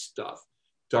about stuff.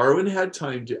 Darwin had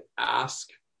time to ask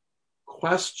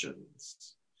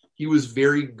questions. He was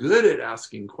very good at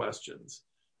asking questions.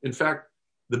 In fact,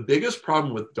 the biggest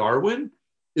problem with Darwin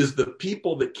is the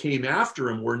people that came after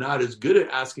him were not as good at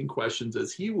asking questions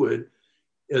as he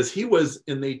was,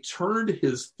 and they turned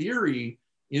his theory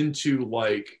into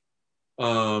like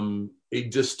a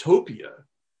dystopia.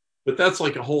 But that's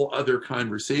like a whole other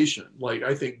conversation. Like,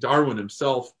 I think Darwin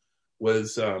himself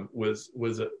was a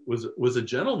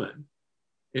gentleman,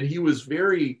 and he was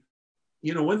very,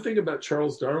 one thing about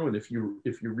Charles Darwin, if you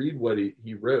read what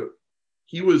he wrote,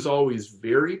 he was always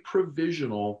very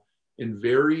provisional and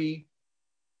he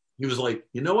was like,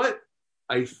 you know what?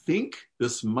 I think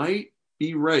this might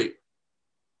be right.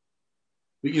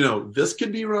 But, this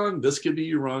could be wrong. This could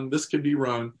be wrong. This could be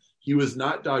wrong. He was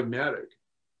not dogmatic.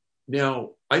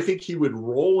 Now, I think he would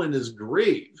roll in his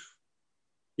grave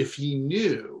if he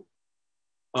knew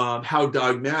how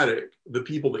dogmatic the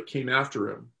people that came after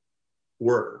him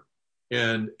were.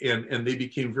 And they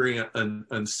became very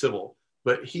uncivil.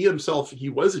 But he himself, he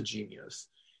was a genius.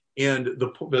 And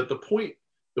the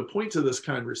point to this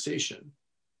conversation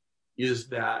is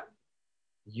that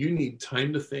you need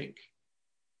time to think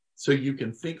so you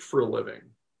can think for a living,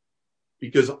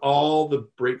 because all the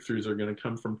breakthroughs are going to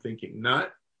come from thinking,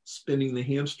 not spinning the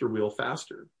hamster wheel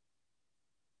faster.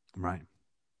 Right.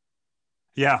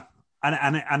 Yeah.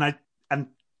 And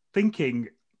thinking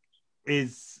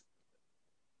is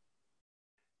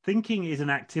an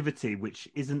activity which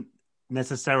isn't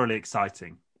necessarily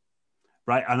exciting,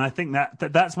 right? And I think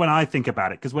that's when I think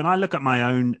about it, because when I look at my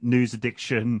own news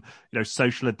addiction,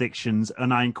 social addictions,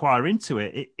 and I inquire into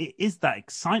it, it is that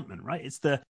excitement, right? It's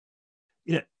the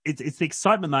it's the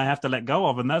excitement that I have to let go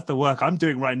of, and that's the work I'm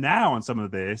doing right now on some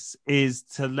of this, is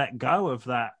to let go of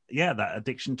that, that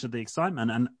addiction to the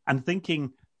excitement, and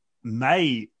thinking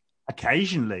may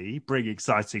occasionally bring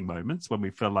exciting moments when we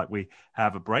feel like we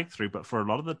have a breakthrough, but for a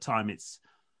lot of the time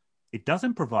it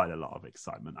doesn't provide a lot of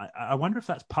excitement. I wonder if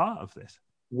that's part of this.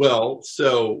 Well,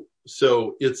 so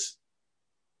it's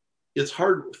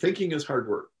hard. Thinking is hard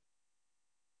work.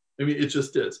 I mean, it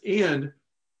just is. And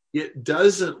it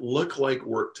doesn't look like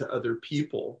work to other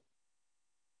people.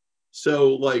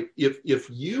 So like if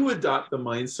you adopt the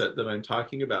mindset that I'm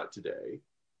talking about today,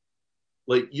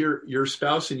 like your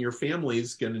spouse and your family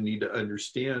is going to need to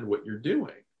understand what you're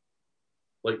doing.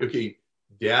 Like, okay,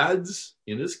 dad's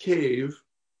in his cave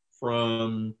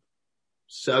from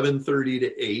 7:30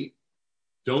 to 8.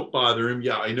 Don't bother him.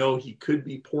 Yeah, I know he could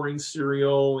be pouring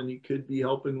cereal and he could be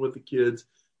helping with the kids,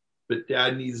 but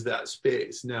dad needs that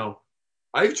space. Now,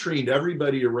 I've trained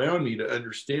everybody around me to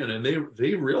understand, and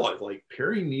they realize like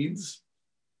Perry needs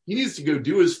to go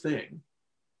do his thing,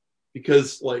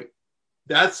 because like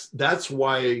that's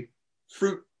why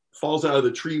fruit falls out of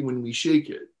the tree when we shake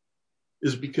it,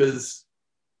 is because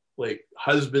like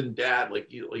husband, dad, like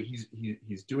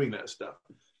he's doing that stuff,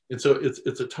 and so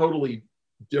it's a totally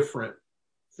different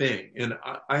thing. And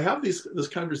I have this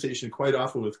conversation quite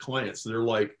often with clients. They're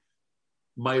like,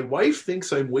 my wife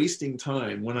thinks I'm wasting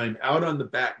time when I'm out on the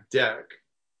back deck,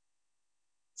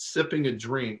 sipping a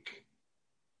drink,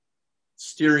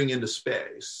 staring into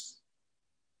space.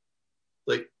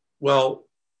 Like, well,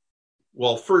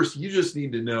 first, you just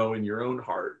need to know in your own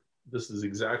heart, this is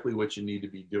exactly what you need to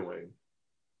be doing.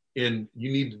 And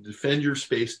you need to defend your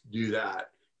space to do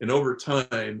that. And over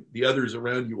time, the others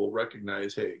around you will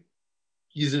recognize, hey,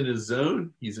 he's in his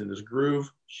zone, he's in his groove,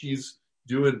 she's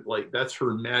doing, like, that's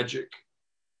her magic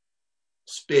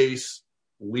space,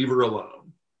 leave her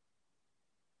alone.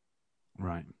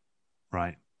 Right.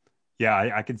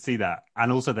 Yeah, I can see that.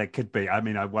 And also there could be, I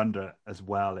mean, I wonder as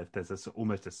well if there's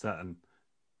almost a certain,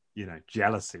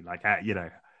 jealousy, like,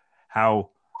 how.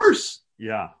 Of course.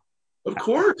 Yeah. Of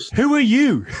course. Who are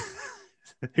you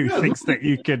who thinks that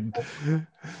you can.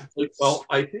 Like, well,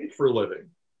 I think for a living,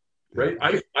 right?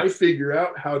 I figure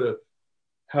out how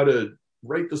to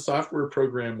write the software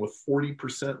program with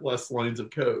 40% less lines of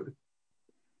code.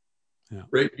 Yeah.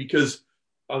 Right? Because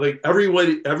like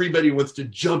everybody wants to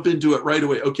jump into it right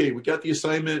away. Okay, we got the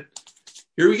assignment.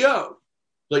 Here we go.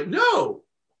 Like, no,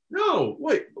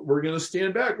 wait, we're going to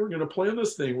stand back. We're going to plan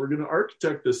this thing. We're going to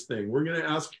architect this thing. We're going to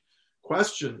ask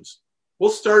questions. We'll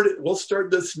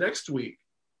start this next week.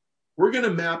 We're going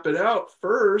to map it out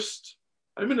first.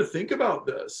 I'm going to think about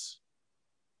this.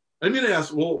 I'm going to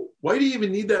ask, well, why do you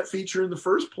even need that feature in the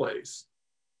first place?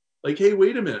 Like, hey,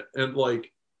 wait a minute. And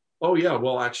like, oh yeah,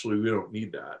 well, actually, we don't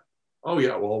need that. Oh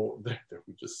yeah, well,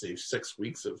 we just saved 6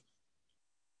 weeks of,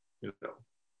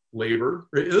 labor.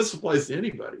 Right? This applies to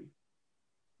anybody.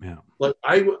 Yeah. Like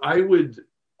I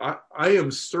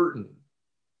am certain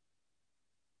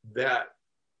that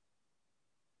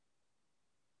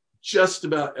just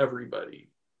about everybody,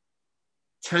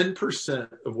 10%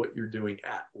 of what you're doing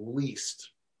at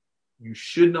least, you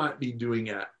should not be doing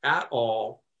at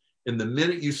all. And the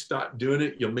minute you stop doing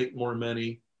it, you'll make more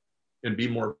money and be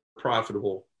more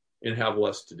profitable and have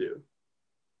less to do.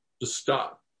 Just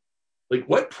stop. Like,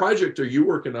 what project are you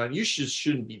working on? You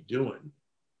shouldn't be doing.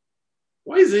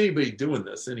 Why is anybody doing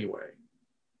this anyway?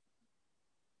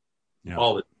 Yeah.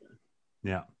 All the time.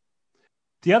 Yeah.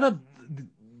 The other,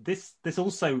 this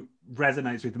also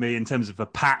resonates with me in terms of a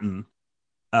pattern,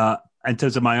 in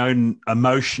terms of my own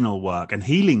emotional work and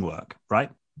healing work, right?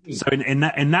 Mm-hmm. So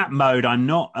in that mode, I'm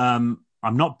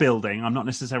not building, I'm not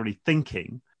necessarily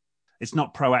thinking. It's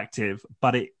not proactive,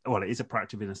 but it is a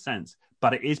proactive in a sense,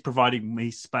 but it is providing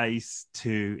me space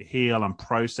to heal and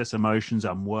process emotions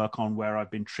and work on where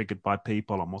I've been triggered by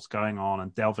people and what's going on,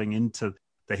 and delving into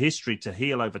the history to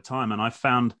heal over time. And I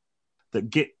found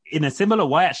that in a similar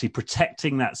way, actually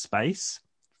protecting that space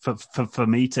for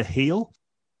me to heal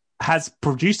has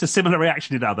produced a similar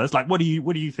reaction in others. Like, what do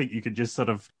you think? You can just sort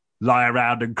of lie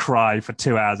around and cry for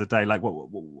 2 hours a day? Like, what?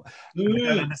 I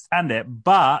don't understand it.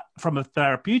 But from a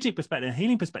therapeutic perspective, a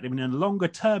healing perspective, in the longer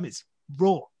term, it's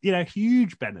brought,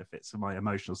 huge benefits for my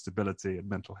emotional stability and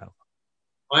mental health.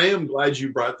 I am glad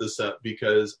you brought this up,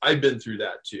 because I've been through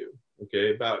that too.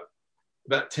 Okay.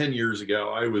 About 10 years ago,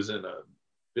 I was in a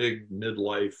big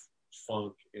midlife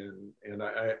funk, and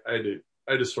I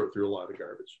had to sort through a lot of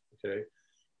garbage. Okay.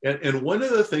 And one of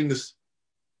the things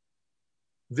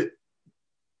that,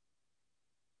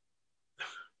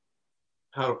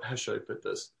 how should I put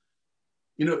this?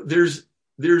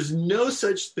 There's no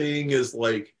such thing as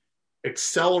like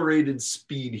accelerated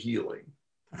speed healing.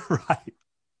 Right.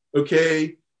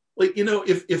 Okay. Like,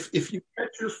 if you cut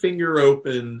your finger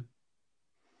open,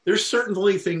 there's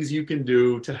certainly things you can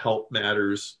do to help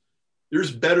matters.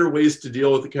 There's better ways to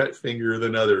deal with the cut finger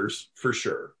than others, for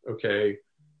sure. Okay.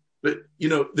 But,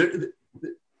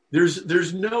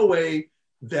 there's no way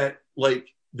that, like,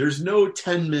 there's no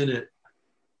 10-minute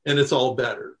and it's all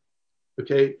better.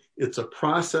 Okay. It's a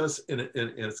process, and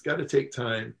it's got to take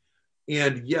time.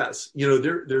 And yes,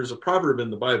 there's a proverb in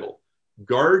the Bible: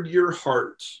 guard your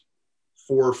heart,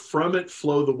 for from it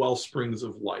flow the well springs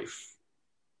of life.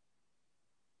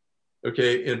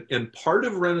 Okay. And part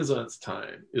of Renaissance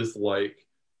time is like,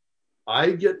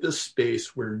 I get this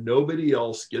space where nobody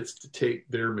else gets to take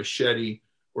their machete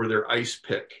or their ice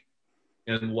pick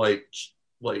and like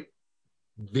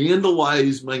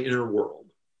vandalize my inner world.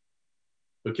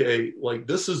 Okay. Like,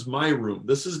 this is my room.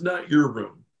 This is not your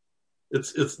room.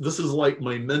 This is like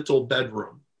my mental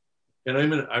bedroom. And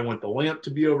I want the lamp to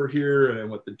be over here, and I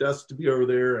want the desk to be over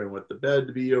there, and I want the bed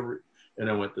to be over, and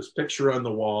I want this picture on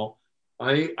the wall.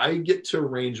 I get to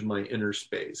arrange my inner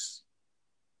space.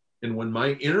 And when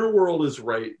my inner world is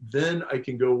right, then I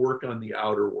can go work on the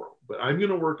outer world. But I'm going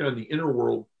to work on the inner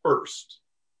world first.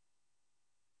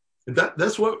 And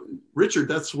that's what, Richard,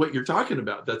 that's what you're talking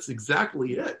about. That's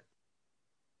exactly it.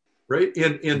 Right?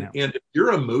 And if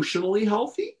you're emotionally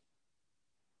healthy,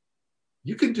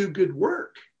 you can do good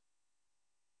work.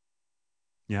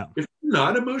 Yeah. If you're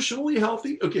not emotionally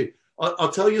healthy, okay,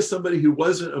 I'll tell you somebody who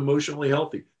wasn't emotionally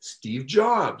healthy. Steve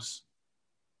Jobs.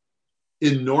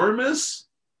 Enormously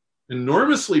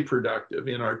productive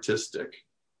and artistic,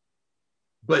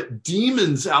 but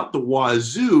demons out the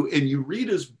wazoo. And you read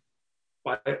his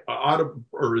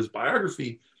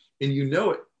biography, and you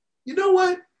know it. You know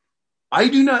what? I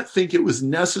do not think it was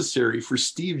necessary for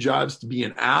Steve Jobs to be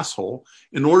an asshole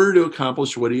in order to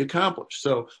accomplish what he accomplished.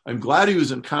 So I'm glad he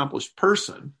was an accomplished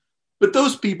person, but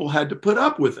those people had to put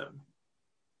up with him.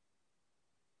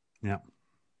 Yeah.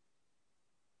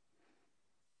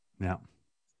 Yeah.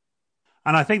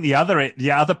 And I think the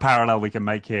other parallel we can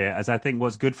make here, as I think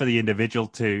what's good for the individual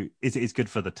too, is good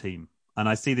for the team. And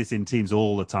I see this in teams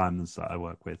all the time that I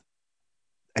work with.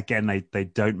 Again, they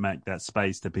don't make that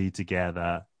space to be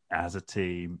together as a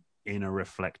team in a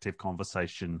reflective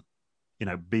conversation,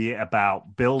 be it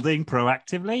about building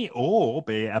proactively or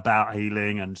be it about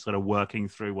healing and sort of working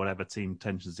through whatever team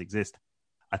tensions exist.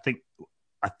 I think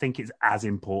it's as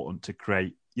important to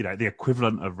create, the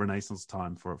equivalent of Renaissance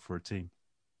time for a team.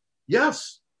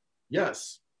 Yes.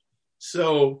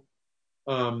 So,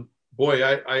 boy,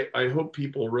 I hope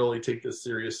people really take this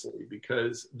seriously,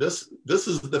 because this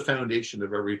is the foundation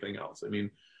of everything else. I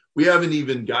mean, we haven't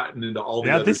even gotten into all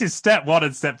the other... This is step 1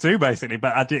 and step 2, basically,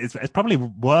 but it's probably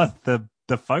worth the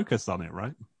focus on it,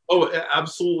 right? Oh,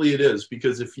 absolutely it is,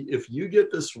 because if you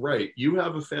get this right, you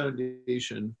have a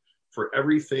foundation for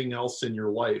everything else in your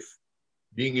life,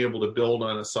 being able to build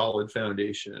on a solid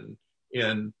foundation.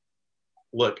 And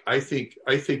look, I think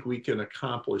we can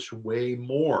accomplish way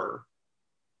more,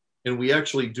 and we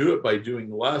actually do it by doing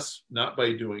less, not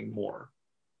by doing more.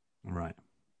 Right.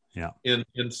 Yeah.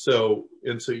 And so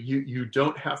you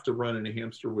don't have to run in a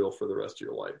hamster wheel for the rest of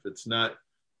your life.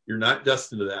 You're not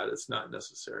destined to that. It's not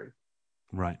necessary.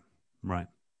 Right.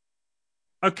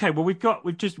 Okay, well, we've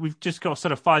just got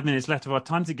sort of 5 minutes left of our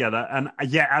time together, and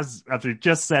as we've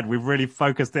just said, we've really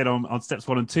focused in on steps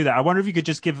 1 and 2 there. I wonder if you could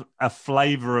just give a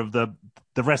flavor of the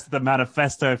rest of the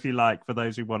manifesto, if you like, for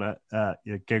those who want to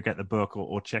go get the book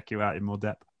or check you out in more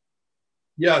depth.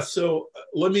 Yeah, so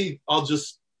I'll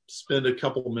just spend a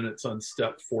couple of minutes on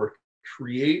step 4.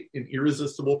 Create an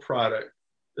irresistible product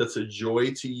that's a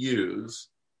joy to use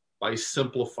by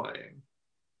simplifying.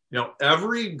 Now,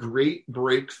 every great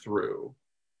breakthrough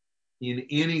in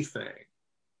anything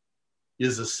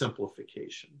is a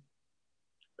simplification.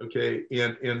 Okay.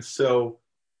 And so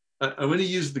I'm going to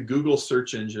use the Google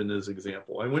search engine as an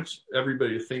example. I want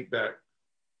everybody to think back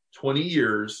 20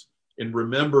 years and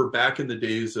remember back in the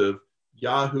days of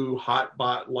Yahoo,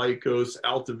 Hotbot, Lycos,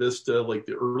 Alta Vista, like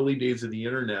the early days of the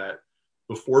internet,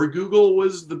 before Google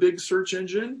was the big search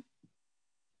engine.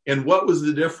 And what was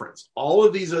the difference? All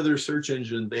of these other search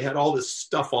engines, they had all this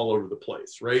stuff all over the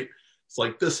place, right? It's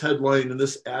like this headline and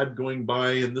this ad going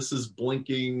by and this is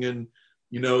blinking and,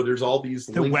 there's all these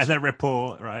the links. Weather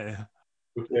report, right?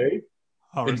 Okay.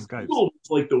 Horoscopes. And Google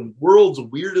is like the world's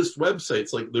weirdest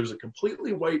websites. Like there's a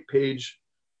completely white page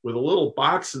with a little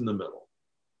box in the middle,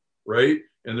 right?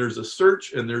 And there's a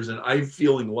search and there's an I'm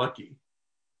feeling lucky,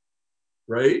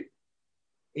 right?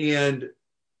 And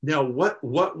now what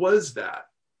was that?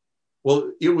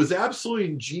 Well, it was absolutely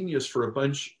ingenious for a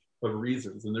bunch of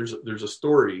reasons. And there's a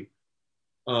story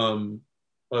of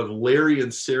Larry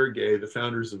and Sergey, the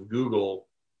founders of Google.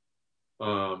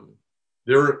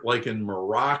 They're like in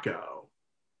Morocco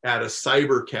at a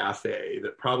cyber cafe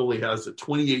that probably has a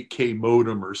 28K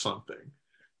modem or something.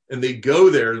 And they go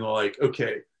there and they're like,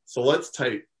 okay, so let's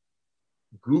type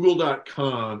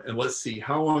google.com and let's see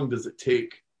how long does it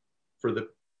take for the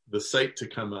site to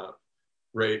come up,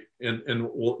 right? And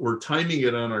we're timing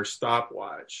it on our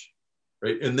stopwatch,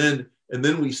 right? And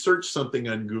then we search something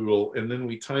on Google and then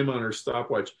we time on our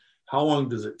stopwatch, how long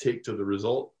does it take to the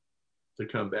result to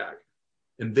come back?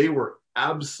 And they were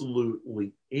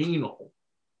absolutely anal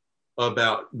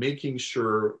about making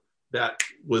sure that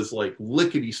was like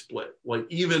lickety split, like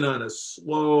even on a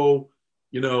slow,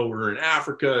 we're in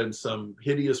Africa in some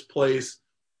hideous place,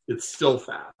 it's still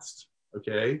fast.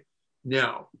 Okay.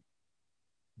 Now,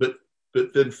 but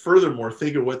then furthermore,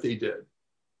 think of what they did.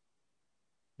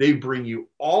 They bring you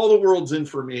all the world's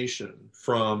information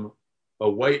from a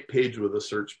white page with a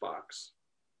search box.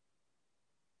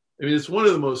 I mean, it's one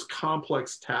of the most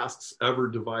complex tasks ever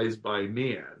devised by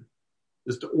man,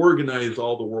 is to organize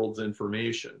all the world's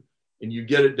information. And you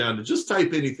get it down to just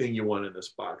type anything you want in this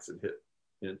box and hit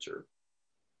enter.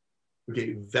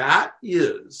 Okay, that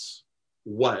is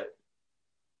what.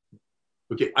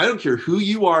 Okay, I don't care who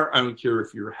you are. I don't care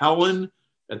if you're Helen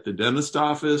at the dentist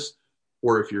office,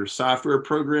 or if you're a software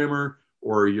programmer,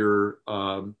 or you're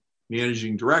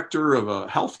managing director of a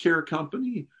healthcare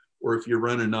company, or if you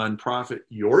run a nonprofit.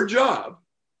 Your job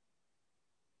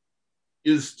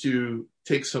is to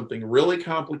take something really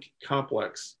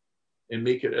complex and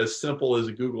make it as simple as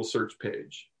a Google search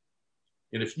page.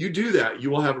 And if you do that, you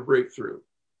will have a breakthrough.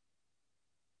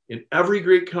 In every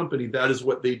great company, that is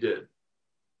what they did.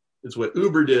 It's what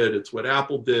Uber did. It's what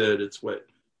Apple did. It's what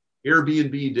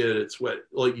Airbnb did. It's what,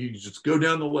 like, you just go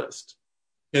down the list.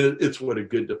 And it's what a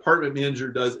good department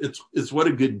manager does. It's what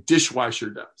a good dishwasher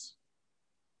does.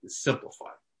 It's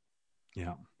simplify.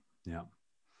 Yeah. Yeah.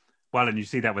 Well, and you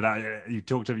see that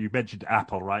you mentioned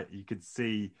Apple, right? You could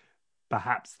see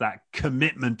perhaps that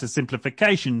commitment to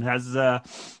simplification has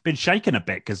been shaken a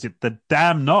bit, because the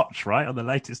damn notch, right, on the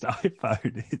latest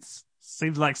iPhone, it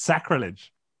seems like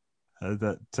sacrilege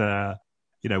that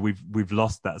we've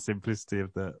lost that simplicity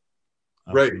of the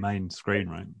main screen,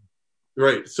 right?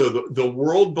 Right. So the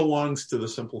world belongs to the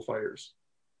simplifiers.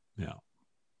 Yeah.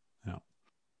 Yeah.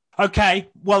 Okay.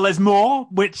 Well, there's more,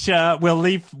 which we'll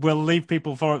leave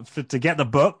people for to get the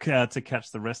book to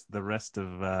catch the rest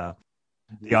of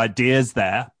the ideas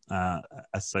there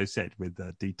associated with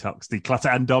detox,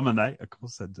 declutter, and dominate, of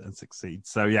course, and succeed.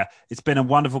 So yeah, it's been a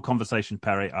wonderful conversation,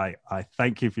 Perry. I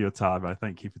thank you for your time. I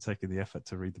thank you for taking the effort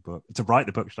to write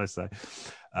the book, should I say?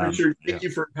 Richard, thank you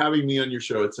for having me on your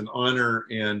show. It's an honor,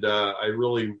 and I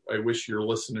wish your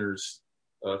listeners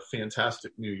a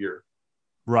fantastic new year.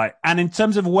 Right. And in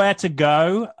terms of where to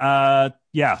go, to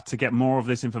get more of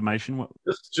this information,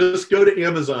 just go to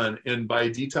Amazon and buy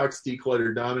Detox,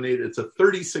 Declutter, Dominate. It's a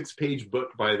 36-page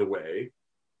book, by the way.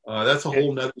 That's a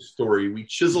whole nother story. We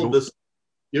chiseled this.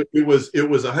 It was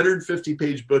a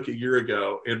 150-page book a year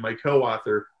ago, and my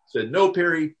co-author said, "No,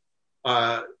 Perry,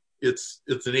 it's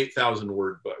an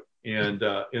 8,000-word book,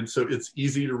 and so it's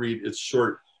easy to read. It's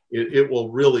short. It will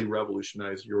really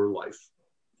revolutionize your life."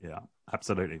 Yeah,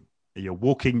 absolutely. You're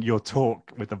walking your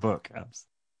talk with the book.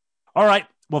 All right.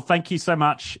 Well, thank you so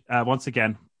much once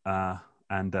again. I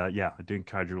do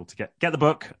encourage you all to get the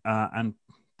book. And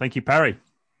thank you, Perry.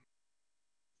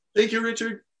 Thank you,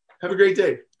 Richard. Have a great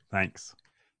day. Thanks.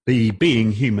 The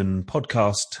Being Human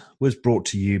podcast was brought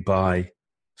to you by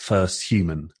First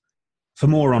Human. For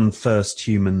more on First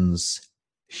Human's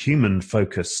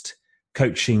human-focused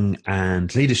coaching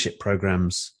and leadership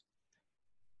programs,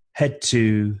 head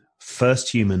to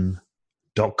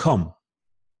firsthuman.com.